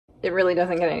it really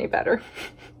doesn't get any better.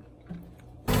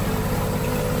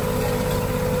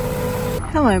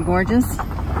 Hello, gorgeous.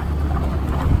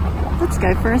 Let's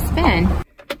go for a spin.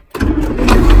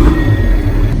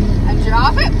 I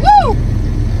drop it. Woo!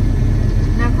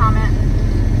 No comment.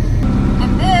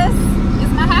 And this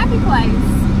is my happy place.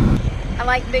 I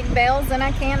like big bells and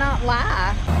I cannot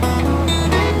lie.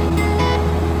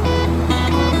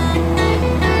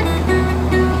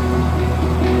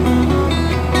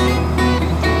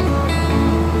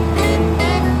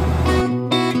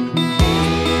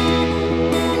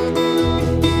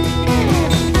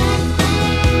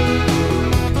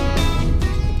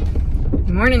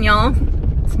 Morning, y'all.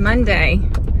 It's Monday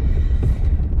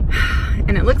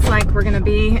and it looks like we're gonna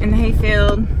be in the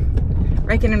hayfield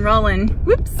raking and rolling,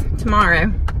 whoops,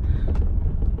 tomorrow.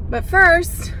 But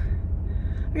first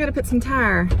I gotta put some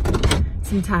tire,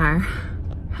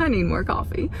 I need more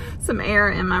coffee, some air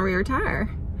in my rear tire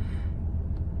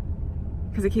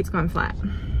because it keeps going flat.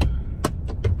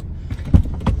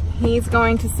 He's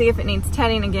going to see if it needs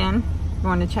tedding again.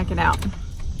 We're going to check it out.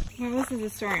 Well, this is the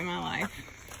story of my life.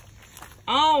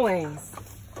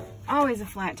 Always a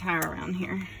flat tire around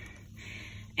here.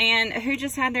 And who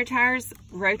just had their tires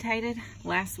rotated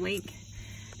last week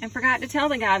and forgot to tell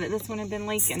the guy that this one had been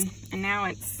leaking, and now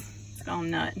it's gone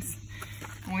nuts.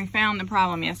 And we found the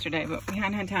problem yesterday, but we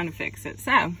hadn't had time to fix it.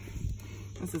 So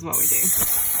this is what we do.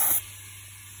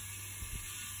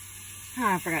 Oh,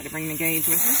 I forgot to bring the gauge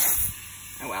with me.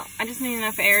 Oh well, I just need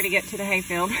enough air to get to the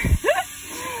hayfield.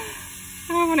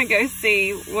 I want to go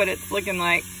see what it's looking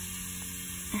like.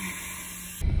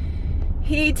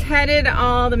 He tedded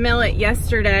all the millet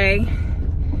yesterday.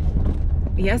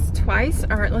 Yes, twice,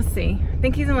 or let's see. I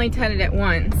think he's only tedded it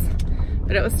once,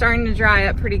 but it was starting to dry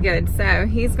up pretty good. So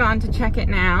he's gone to check it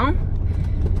now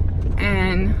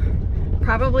and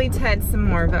probably ted some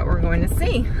more, but we're going to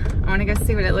see. I want to go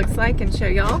see what it looks like and show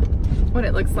y'all what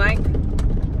it looks like.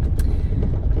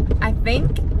 I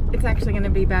think it's actually going to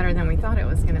be better than we thought it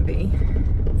was going to be.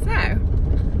 So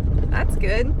that's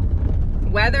good.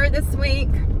 Weather this week,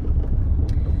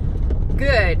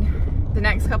 good the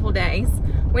next couple days.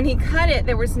 When he cut it,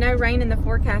 there was no rain in the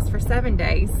forecast for 7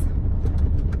 days.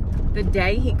 The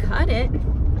day he cut it,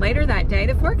 later that day,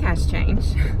 the forecast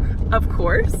changed. Of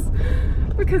course,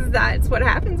 because that's what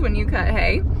happens when you cut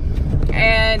hay.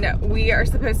 And we are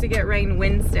supposed to get rain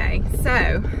Wednesday.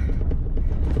 So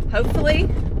hopefully,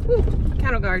 whew,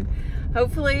 cattle guard,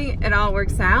 hopefully it all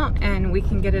works out and we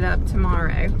can get it up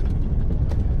tomorrow.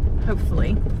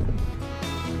 Hopefully.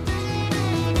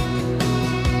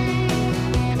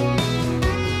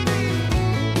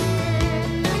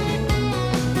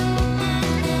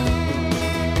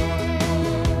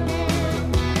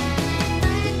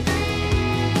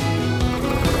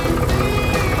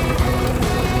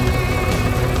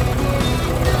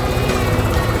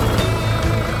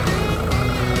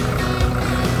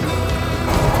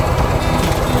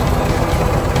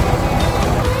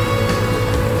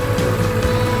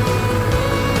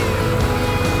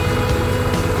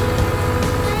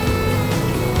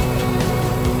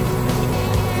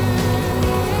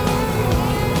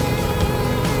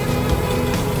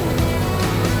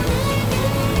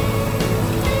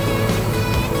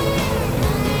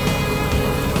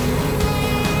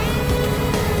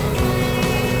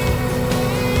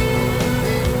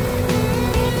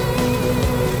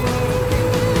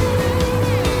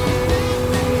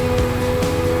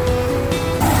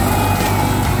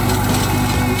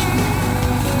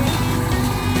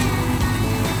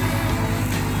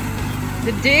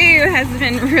 The dew has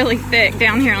been really thick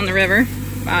down here on the river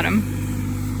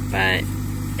bottom, but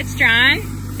it's drying.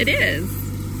 It is.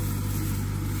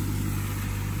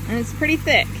 And it's pretty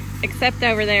thick, except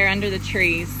over there under the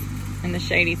trees in the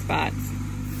shady spots.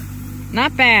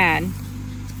 Not bad.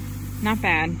 Not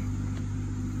bad.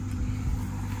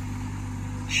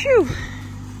 Phew.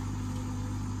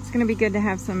 It's gonna be good to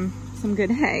have some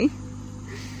good hay,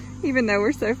 even though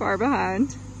we're so far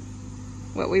behind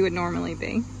what we would normally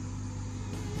be.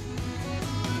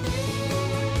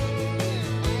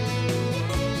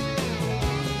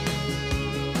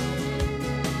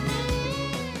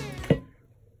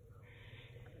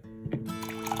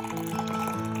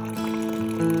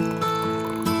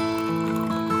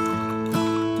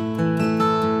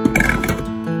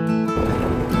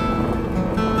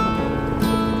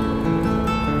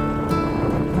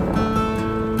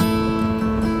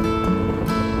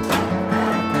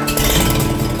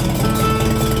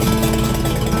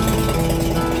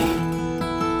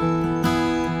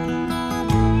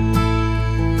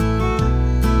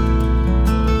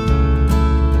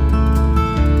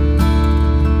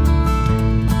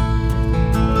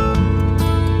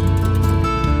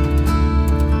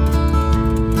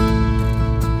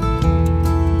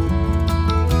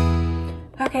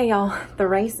 Okay, y'all, the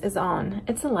race is on.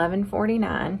 It's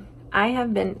 11:49. I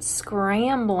have been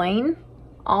scrambling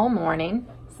all morning.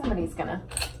 Somebody's gonna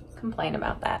complain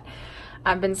about that.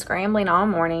 I've been scrambling all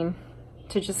morning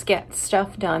to just get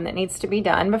stuff done that needs to be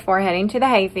done before heading to the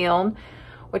hayfield,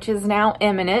 which is now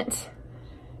imminent.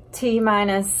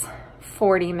 T-minus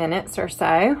 40 minutes or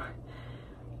so.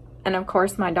 And of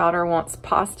course, my daughter wants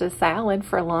pasta salad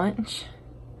for lunch.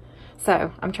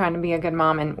 So I'm trying to be a good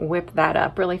mom and whip that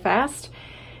up really fast.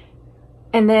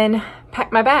 And then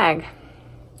pack my bag.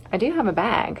 I do have a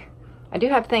bag. I do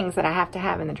have things that I have to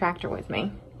have in the tractor with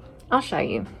me. I'll show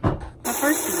you. My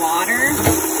first water.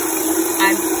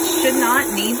 I should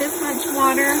not need this much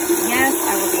water. Yes,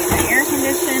 I will be in the air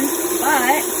conditioned,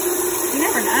 but you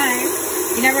never know.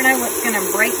 You never know what's gonna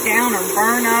break down or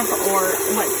burn up or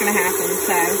what's gonna happen.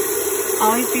 So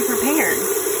always be prepared.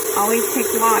 Always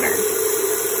take water,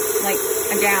 like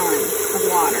a gallon of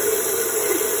water.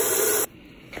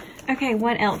 Okay,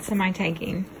 what else am I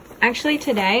taking? Actually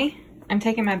today, I'm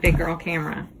taking my big girl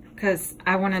camera because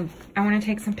I wanna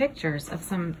take some pictures of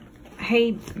some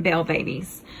hay bale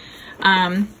babies.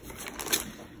 I'm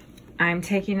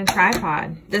taking a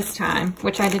tripod this time,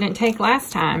 which I didn't take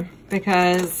last time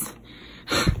because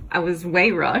I was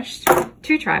way rushed.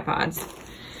 2 tripods.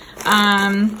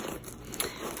 I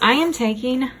am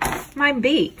taking my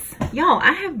Beats. Y'all,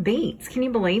 I have Beats. Can you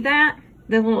believe that?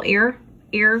 The little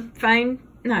earphone?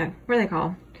 No, what are they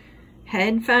called?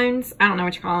 Headphones? I don't know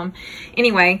what you call them.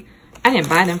 Anyway, I didn't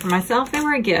buy them for myself. They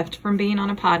were a gift from being on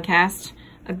a podcast,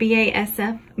 a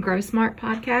BASF Grow Smart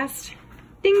podcast.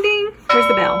 Ding ding. Where's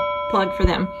the bell? Plug for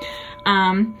them.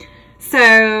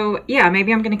 So yeah,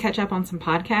 maybe I'm going to catch up on some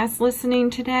podcast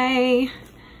listening today.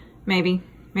 Maybe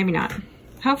not.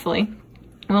 Hopefully.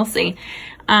 We'll see.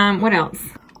 What else?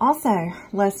 Also,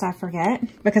 lest I forget,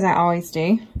 because I always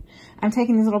do, I'm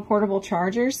taking these little portable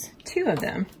chargers, 2 of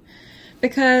them,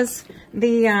 because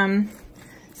the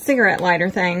cigarette lighter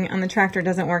thing on the tractor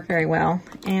doesn't work very well,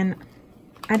 and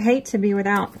I'd hate to be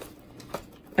without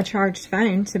a charged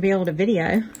phone to be able to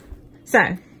video.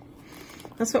 So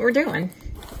that's what we're doing.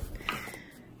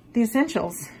 The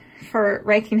essentials for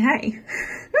raking hay.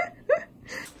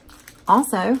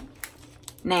 Also,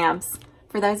 nabs.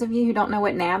 For those of you who don't know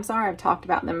what nabs are, I've talked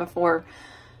about them before.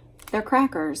 They're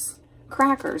crackers.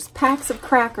 Crackers. Packs of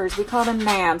crackers. We call them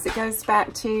nabs. It goes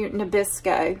back to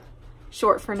Nabisco.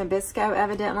 Short for Nabisco,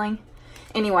 evidently.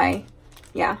 Anyway,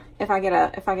 yeah, if I get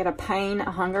a pain,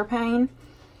 a hunger pain,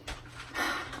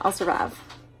 I'll survive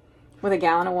with a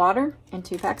gallon of water and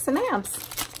 2 packs of nabs.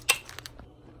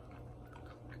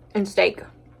 And steak.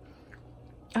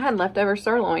 I had leftover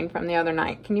sirloin from the other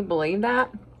night. Can you believe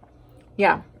that?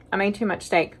 Yeah, I made too much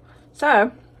steak.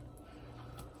 So,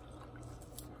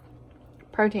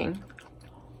 protein,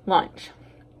 lunch.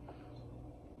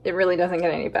 It really doesn't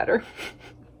get any better.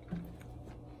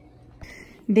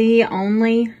 The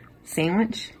only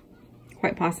sandwich,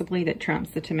 quite possibly, that trumps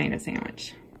the tomato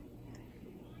sandwich.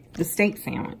 The steak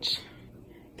sandwich.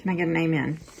 Can I get an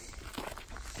amen?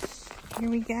 Here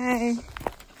we go.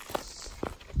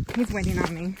 He's waiting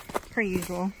on me, per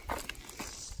usual.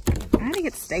 I had to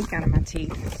get steak out of my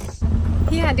teeth.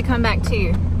 He had to come back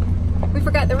too. We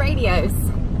forgot the radios.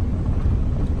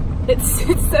 It's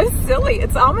so silly.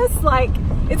 It's almost like,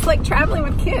 it's like traveling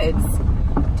with kids.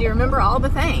 Do you remember all the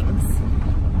things?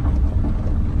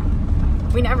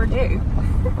 We never do.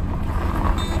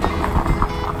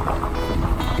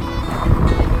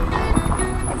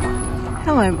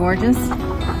 Hello, gorgeous.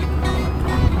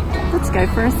 Let's go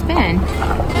for a spin.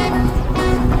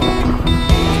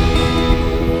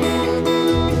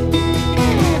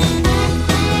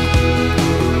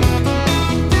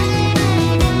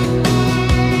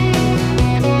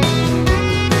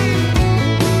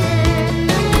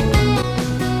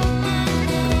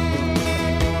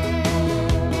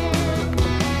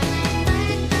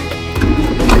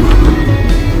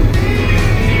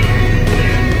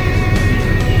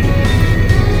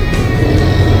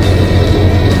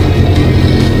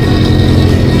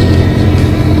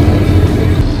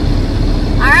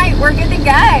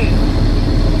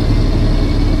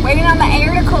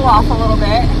 Off a little bit.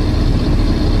 I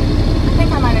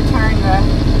think I might have turned the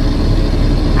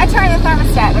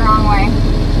thermostat the wrong way.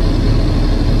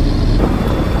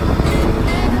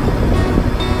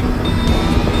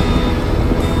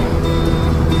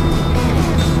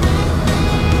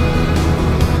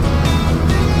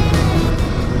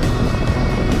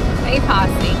 They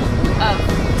paused me of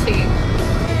 2.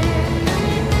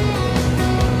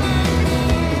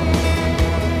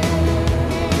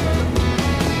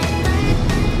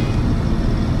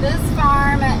 This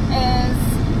farm is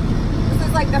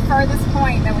like the furthest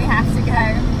point that we have to go.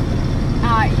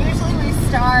 Usually we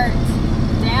start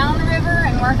downriver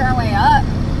and work our way up.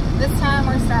 This time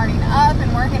we're starting up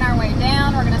and working our way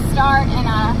down. We're going to start in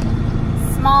a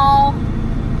small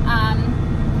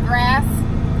grass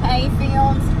hay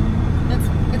field.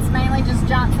 It's mainly just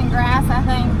Johnson grass, I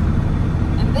think.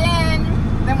 And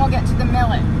then we'll get to the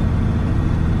millet.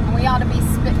 And we ought to be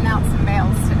spitting out some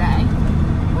bales today.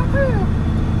 Woohoo!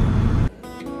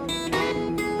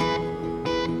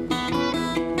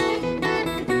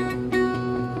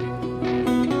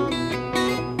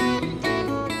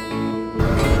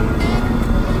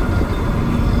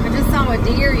 A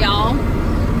deer, y'all.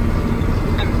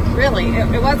 Really,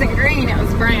 it wasn't green, it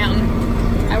was brown.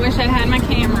 I wish I'd had my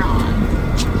camera on.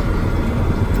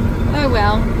 Oh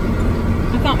well.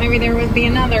 I thought maybe there would be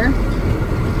another.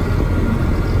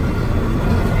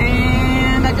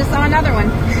 And I just saw another one.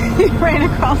 He ran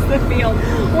across the field.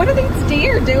 What are these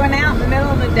deer doing out in the middle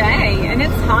of the day? And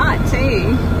it's hot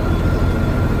too.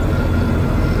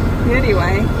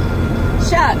 Anyway,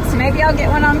 shucks, maybe I'll get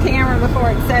one on camera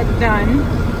before it's said and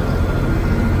done.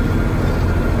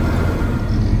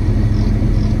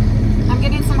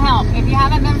 Help. If you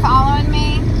haven't been following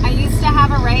me, I used to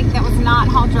have a rake that was not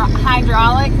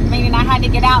hydraulic, meaning I had to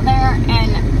get out there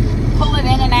and pull it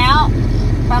in and out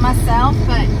by myself,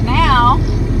 but now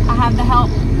I have the help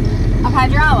of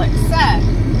hydraulics. So,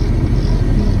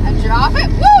 I drop it,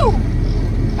 woo!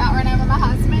 About run over my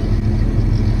husband.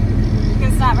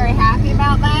 He's not very happy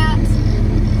about that.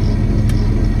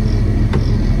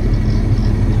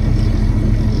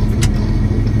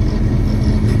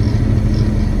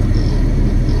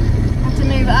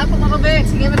 Move up a little bit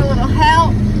to give it a little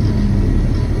help.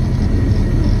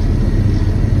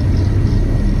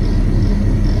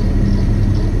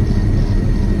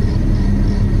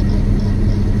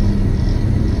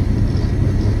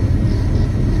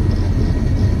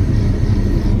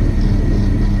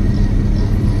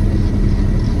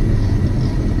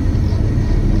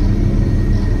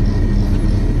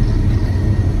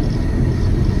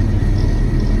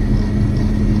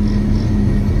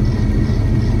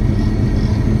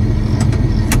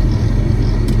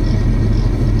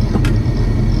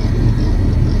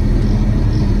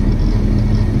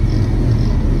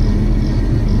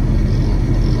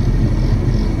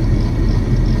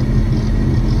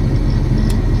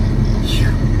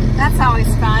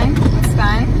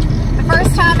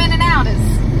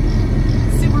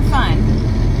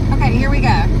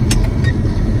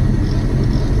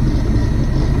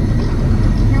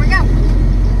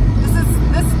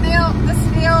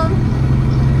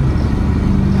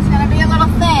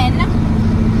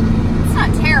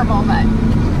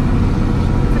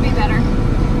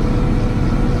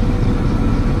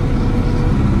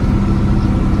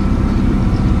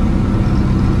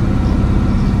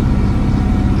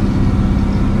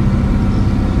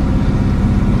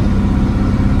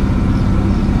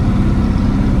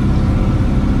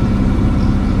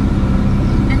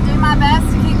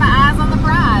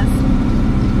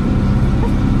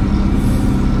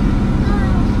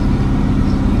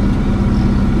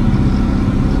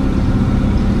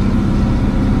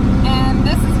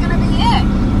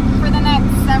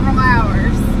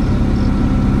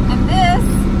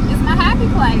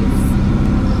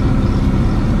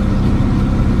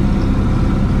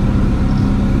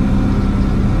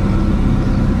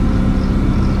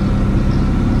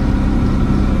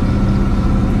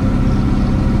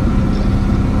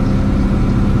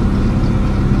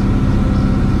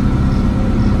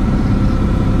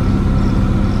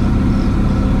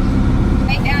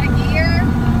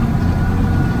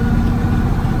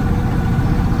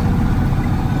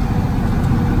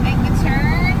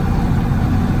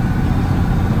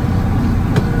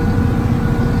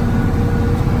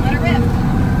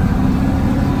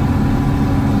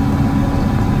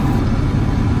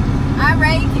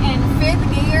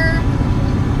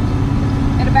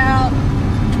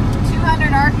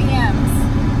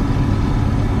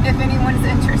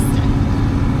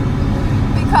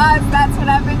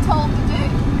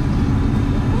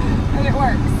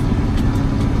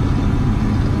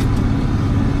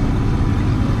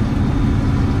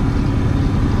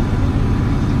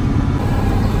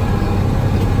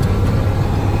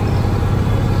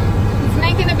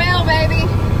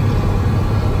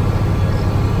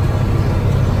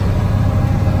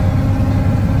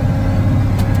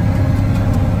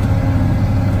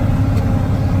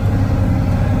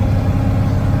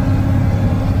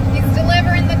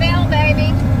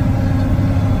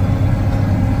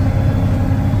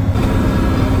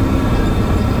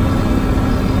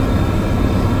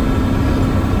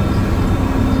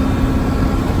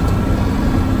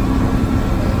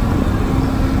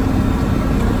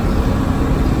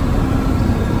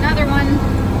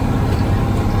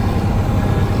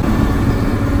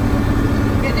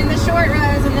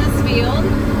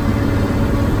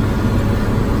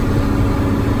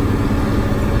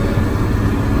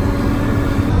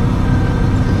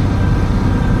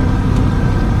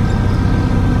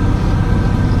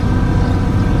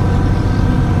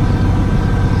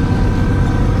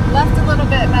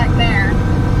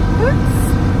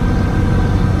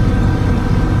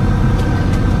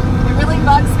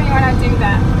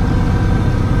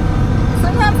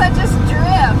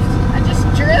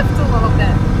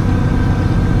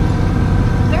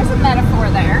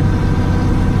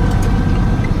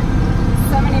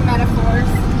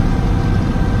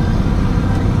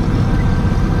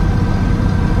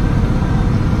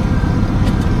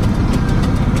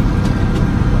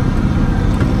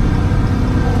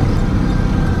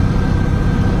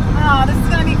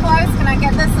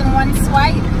 this in one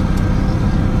swipe?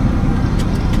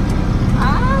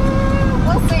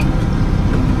 We'll see.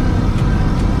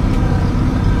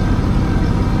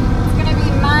 It's gonna be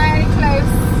mighty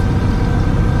close.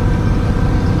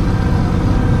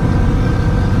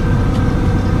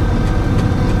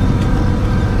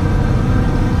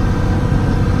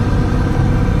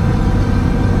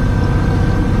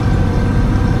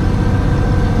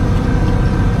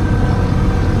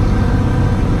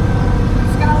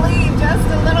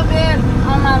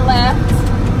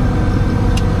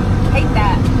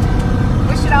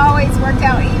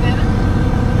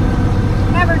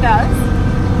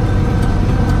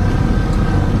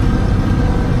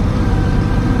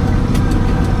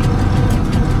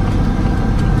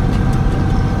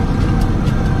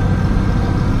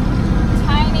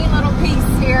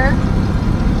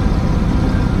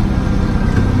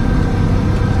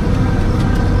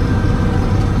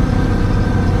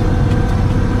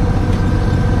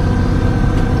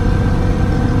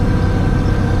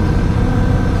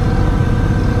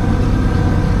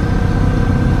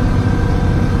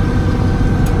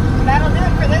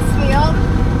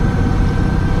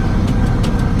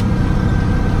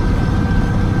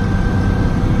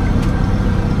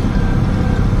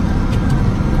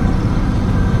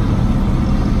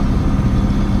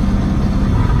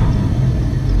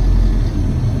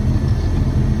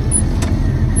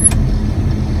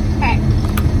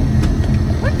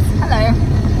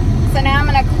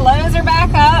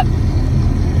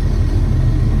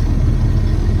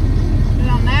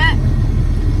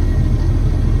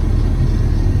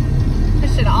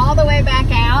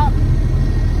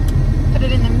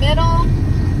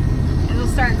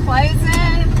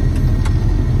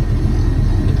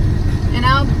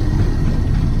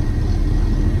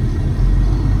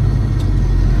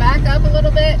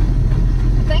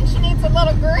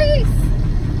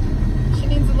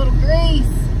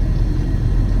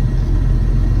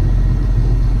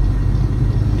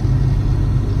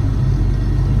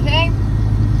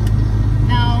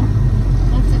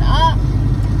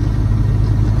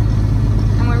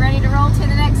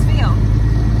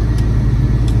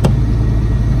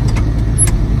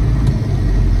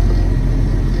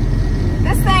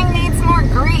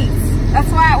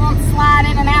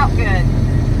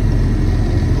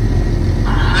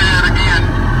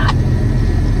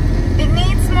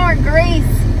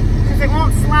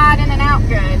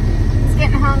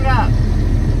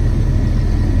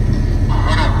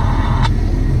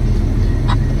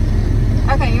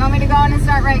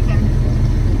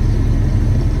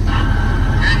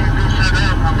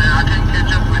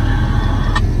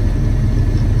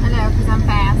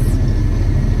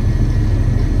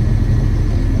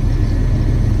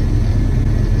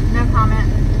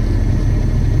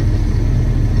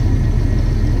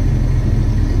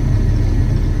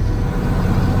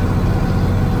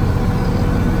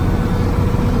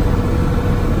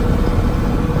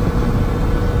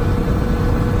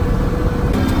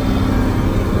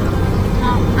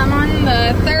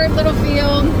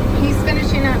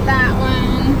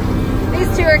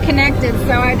 Connected,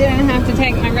 so I didn't have to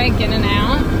take my rake in and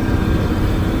out.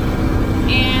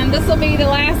 And this will be the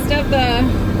last of the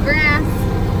grass,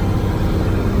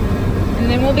 and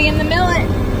then we'll be in the millet.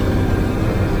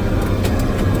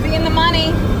 We'll be in the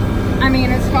money. I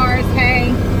mean, as far as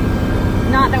hay,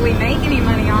 not that we make any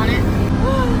money on it.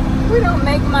 We don't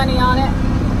make money on it,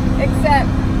 except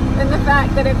in the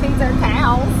fact that it feeds our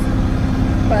cows.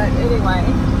 But anyway,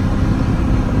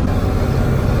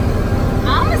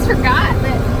 I almost forgot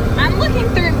that I'm looking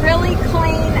through really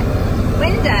clean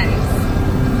windows.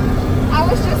 I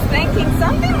was just thinking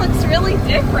something looks really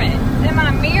different in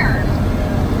my mirror.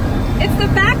 It's the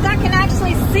fact I can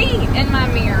actually see in my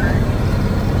mirror.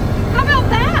 How about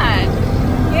that?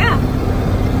 Yeah.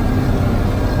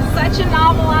 Such a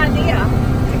novel idea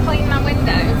to clean my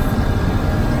windows.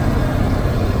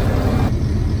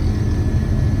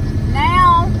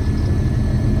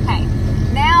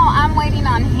 Now I'm waiting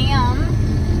on him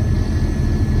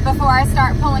before I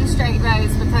start pulling straight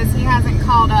rows because he hasn't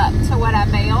caught up to what I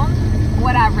baled,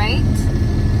 what I raked.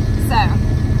 So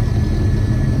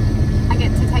I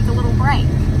get to take a little break.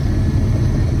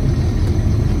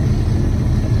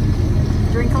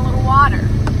 Drink a little water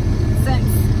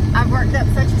since I've worked up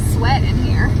such a sweat in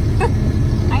here.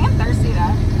 I am thirsty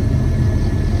though.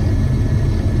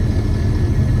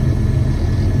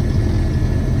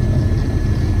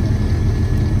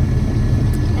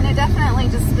 And it definitely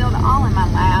just spilled all in my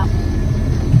lap.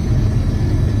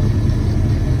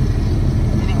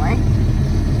 Anyway,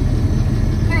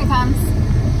 here he comes.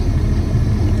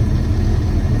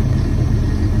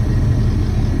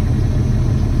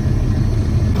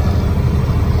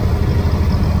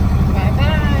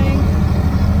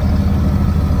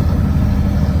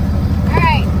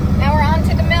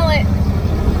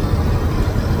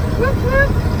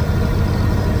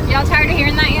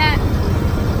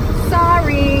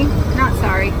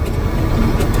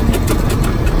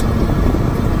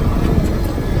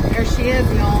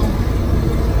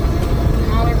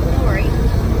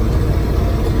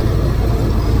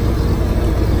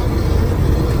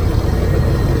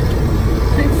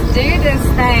 do this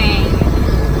thing.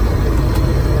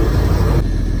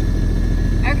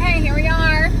 Okay, here we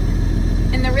are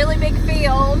in the really big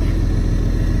field.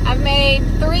 I've made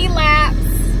 3 laps.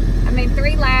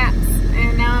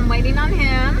 And now I'm waiting on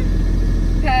him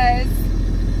because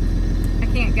I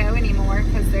can't go anymore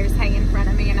because there's hay in front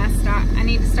of me and I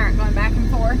need to start going back and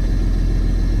forth.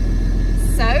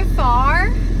 So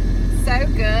far, so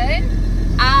good.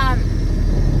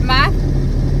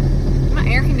 My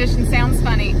air condition sounds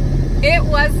funny. It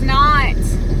was not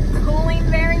cooling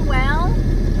very well,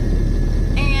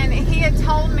 and he had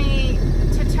told me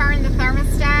to turn the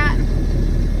thermostat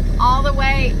all the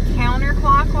way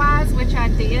counterclockwise, which I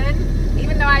did,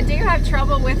 even though I do have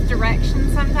trouble with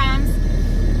directions sometimes,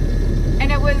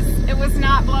 and it was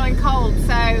not blowing cold.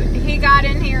 So he got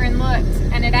in here and looked,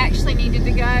 and it actually needed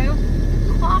to go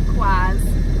clockwise.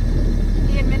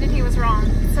 He admitted he was wrong,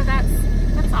 so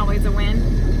that's always a win.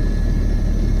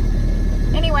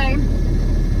 Anyway,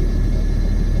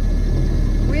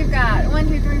 we've got 1,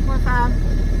 2, 3, 4, 5,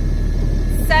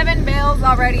 7 bales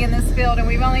already in this field, and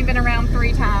we've only been around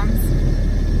 3 times.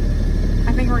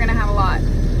 I think we're gonna have a lot.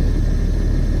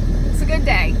 It's a good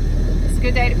day. It's a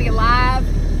good day to be alive.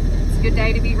 It's a good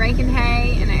day to be raking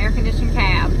hay in an air-conditioned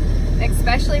cab,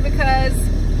 especially because,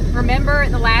 remember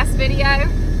the last video,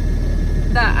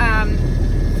 the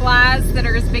flies that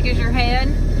are as big as your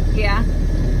head? Yeah,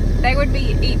 they would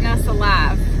be eating us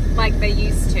alive like they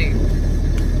used to.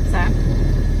 So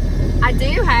I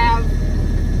do have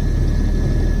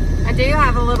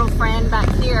a little friend back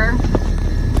here.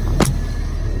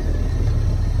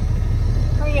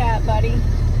 Where you at, buddy?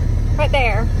 Right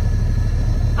there.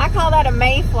 I call that a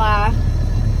mayfly.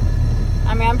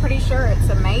 I mean, I'm pretty sure it's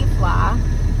a mayfly.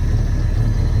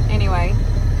 Anyway,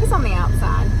 he's on the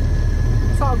outside.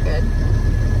 It's all good.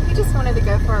 He just wanted to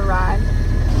go for a ride.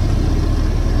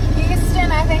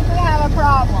 Houston, I think we have a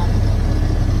problem.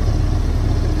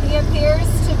 He appears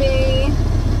to be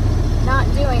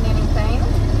not doing anything.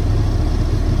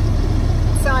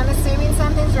 So I'm assuming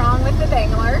something's wrong with the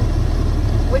baler,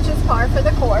 which is par for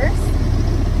the course.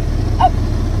 Oh,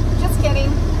 just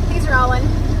kidding. He's rolling.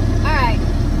 All right,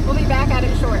 we'll be back at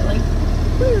it shortly.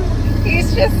 Whew.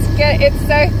 He's just, it's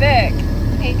so thick.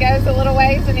 He goes a little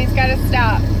ways and he's got to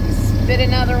stop. Spit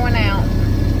another one out.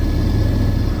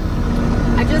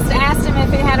 I just asked him if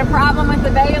he had a problem with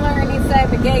the baler, and he said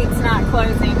the gate's not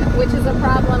closing, which is a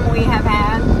problem we have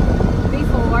had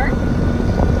before.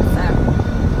 So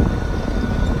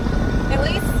at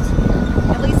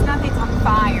least nothing's on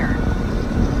fire,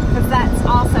 because that's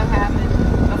also happened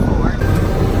before.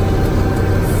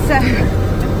 So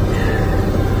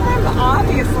I'm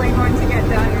obviously going to get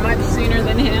done much sooner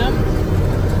than him.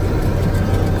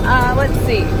 Let's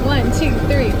see, 1, 2, 3, 4,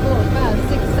 5,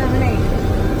 6, 7, 8.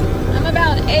 I'm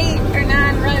about 8 or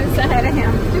 9 rows ahead of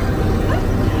him,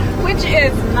 which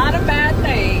is not a bad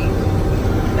thing.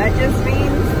 That just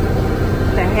means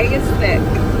the hay is thick.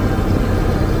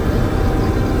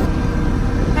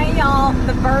 Hey y'all,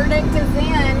 the verdict is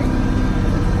in.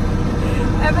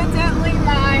 Evidently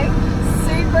my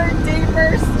super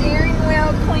duper steering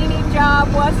wheel cleaning job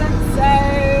wasn't so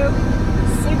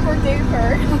super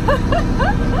duper.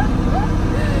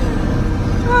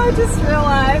 I just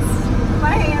realized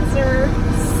my hands are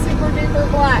super duper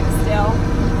black still.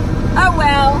 Oh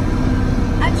well,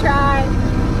 I tried.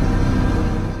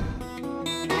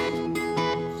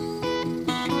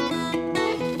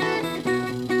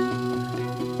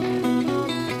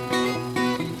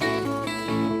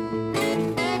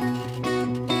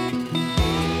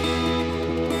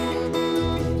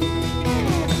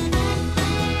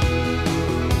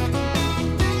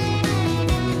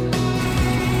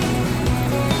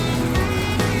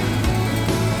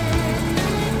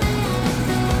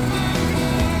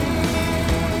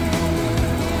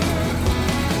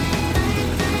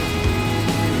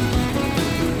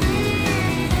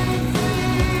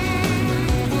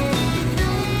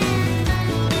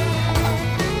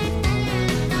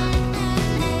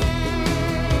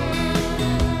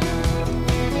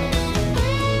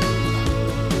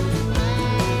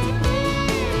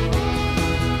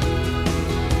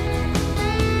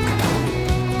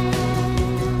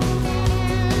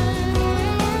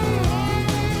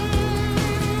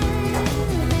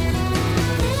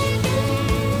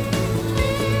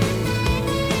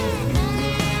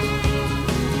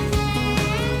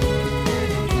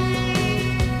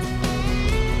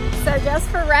 So just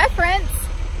for reference,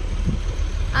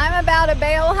 I'm about a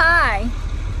bale high.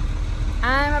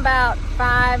 I'm about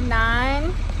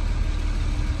 5'9".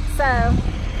 So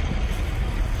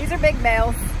these are big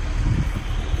bales.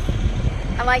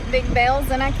 I like big bales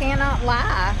and I cannot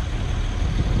lie.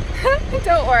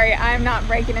 Don't worry, I'm not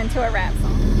breaking into a rap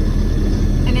song.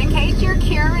 And in case you're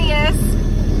curious,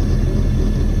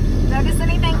 notice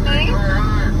anything new?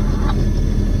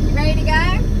 You ready to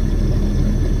go?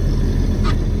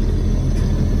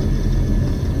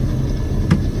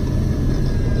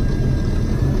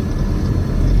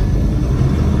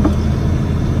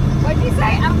 What'd you say?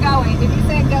 I'm going. Did you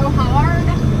say go hard?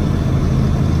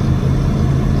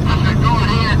 I said go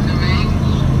ahead to me.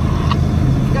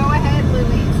 Go ahead,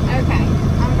 Louise. Okay,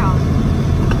 I'm going.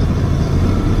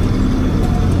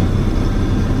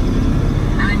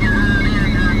 Hang it on in,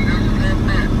 young. Just a little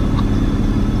bit.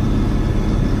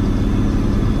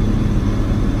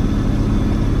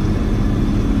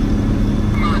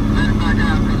 Come on, let it back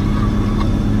out this way.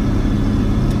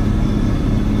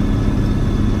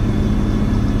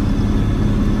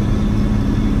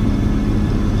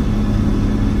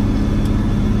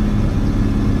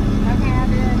 Okay, I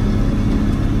did.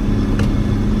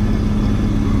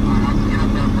 I'll get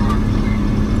up that bar.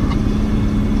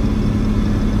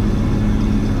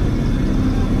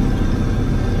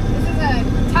 This is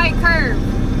a tight curve.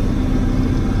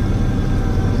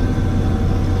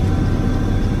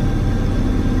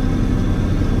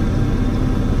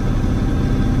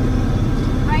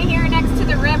 Right here next to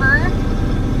the river.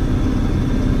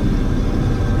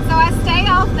 So I stay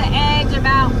off the edge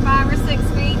about 5 or 6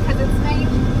 feet because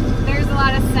there's a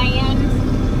lot of sand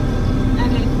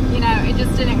and it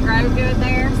just didn't grow good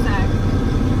there. So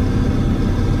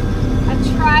I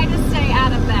try to stay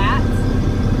out of that.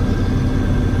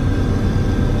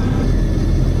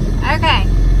 Okay,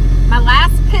 my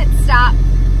last pit stop.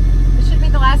 This should be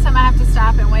the last time I have to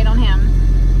stop and wait on him.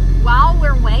 While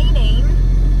we're waiting,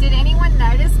 did anyone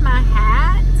notice my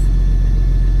hat?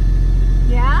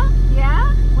 Yeah?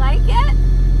 Like it?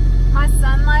 My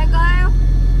sun logo?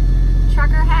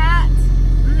 Trucker hat?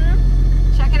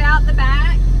 Check it out the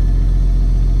back.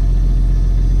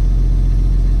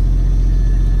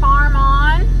 Farm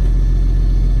on.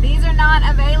 These are not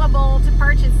available to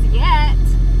purchase yet,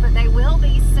 but they will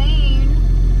be soon.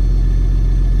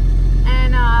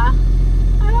 And I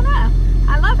don't know.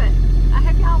 I love it. I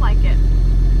hope y'all like it.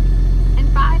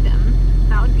 And buy them.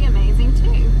 That would be amazing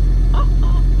too.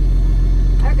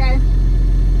 Okay.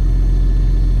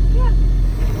 Yeah.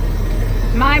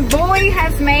 My boy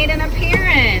has made an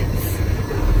appearance.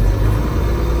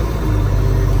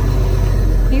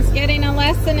 He's getting a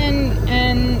lesson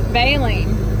in Baling.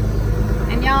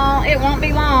 And y'all, it won't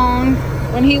be long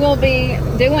when he will be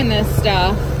doing this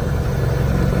stuff.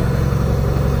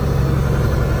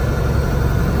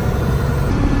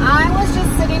 I was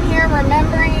just sitting here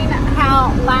remembering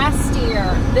how last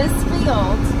year this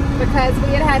field, because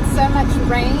we had so much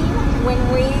rain when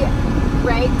we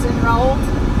raked and rolled,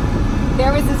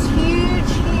 there was this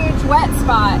huge wet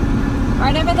spot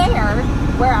right over there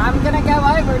where I'm gonna go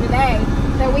over today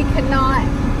that we could not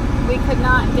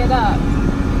get up.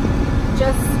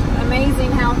 Just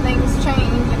amazing how things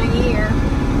change in a year.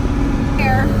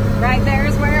 Here, right there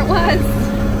is where it was.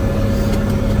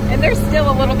 And there's still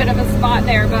a little bit of a spot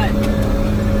there, but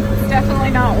it's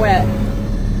definitely not wet.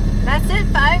 That's it,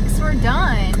 folks. We're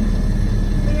done.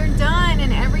 We are done,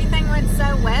 and everything went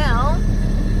so well.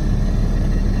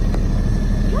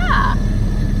 Yeah.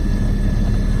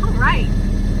 All right.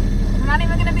 We're not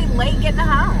even going to be late getting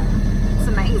home. It's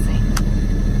amazing.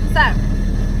 So,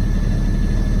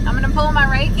 I'm going to pull my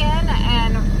rake in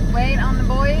and wait on the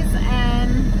boys,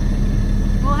 and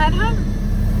we'll head home.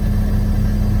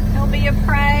 He'll be a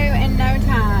pro in no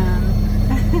time.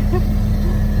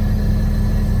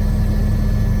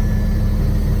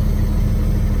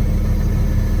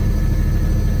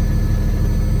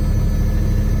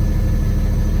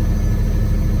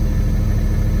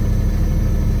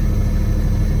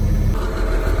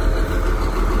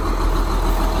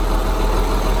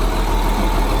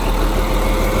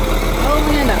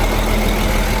 Open it up.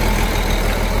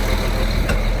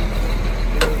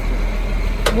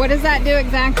 What does that do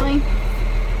exactly?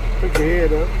 Pick the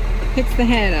head up. Picks the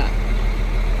head up.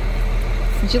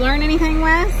 Did you learn anything,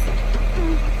 Wes?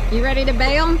 You ready to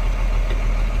bail?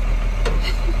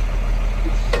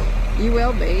 You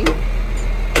will be.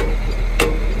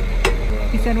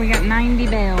 He said we got 90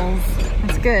 bales.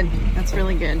 That's good. That's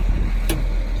really good.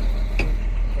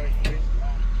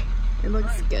 It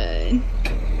looks good.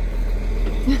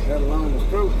 That alone is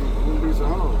proof. It wouldn't be so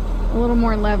hard. A little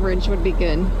more leverage would be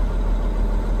good.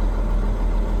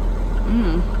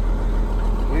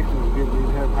 Next one, you need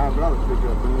to have hydraulic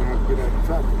pickup, then we have to get out the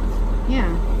tractor. Yeah,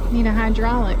 need a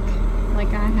hydraulic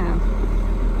like I have.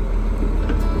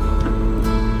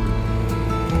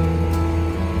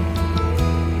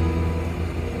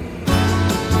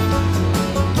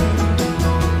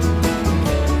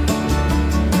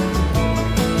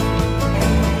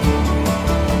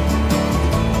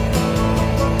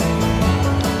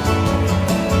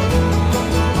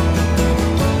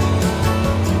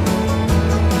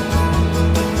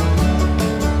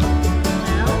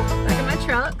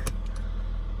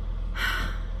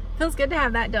 feels good to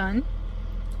have that done.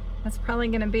 That's probably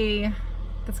gonna be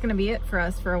it for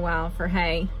us for a while for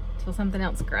hay, till something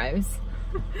else grows.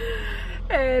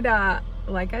 And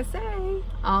like I say,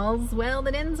 all's well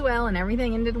that ends well, and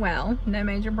everything ended well. No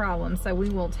major problems, so we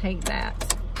will take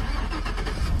that.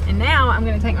 And now I'm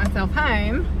gonna take myself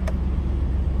home,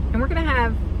 and we're gonna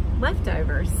have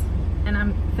leftovers. And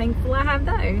I'm thankful I have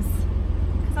those,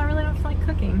 because I really don't feel like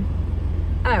cooking.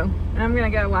 Oh, and I'm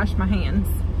gonna go wash my hands.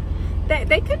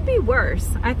 They could be worse.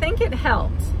 I think it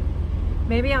helped.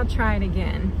 Maybe I'll try it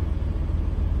again.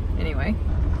 Anyway,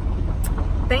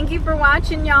 thank you for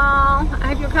watching, y'all. I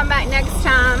hope you'll come back next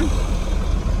time.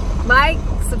 Like,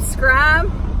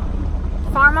 subscribe,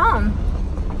 farm on.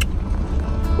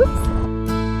 Whoops.